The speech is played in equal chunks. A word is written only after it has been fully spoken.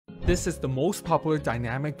This is the most popular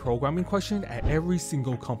dynamic programming question at every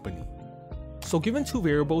single company. So given two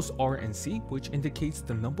variables R and C, which indicates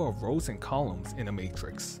the number of rows and columns in a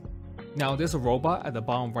matrix. Now there's a robot at the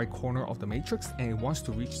bottom right corner of the matrix and it wants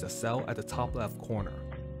to reach the cell at the top left corner.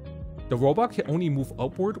 The robot can only move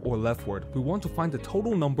upward or leftward. We want to find the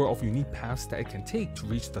total number of unique paths that it can take to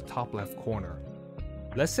reach the top left corner.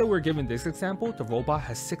 Let's say we're given this example, the robot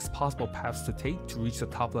has 6 possible paths to take to reach the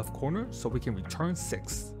top left corner, so we can return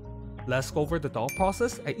 6. Let's go over the thought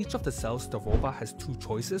process. At each of the cells, the robot has 2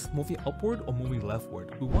 choices, moving upward or moving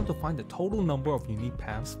leftward. We want to find the total number of unique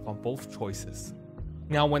paths from both choices.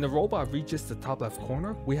 Now when the robot reaches the top left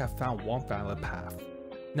corner, we have found one valid path.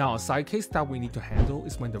 Now a side case that we need to handle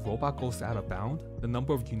is when the robot goes out of bound, the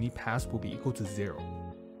number of unique paths will be equal to 0.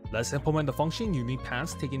 Let's implement the function unique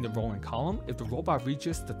paths taking the row and column. If the robot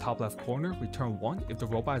reaches the top left corner, return 1. If the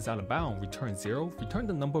robot is out of bound, return 0. Return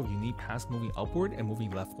the number of unique paths moving upward and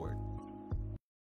moving leftward.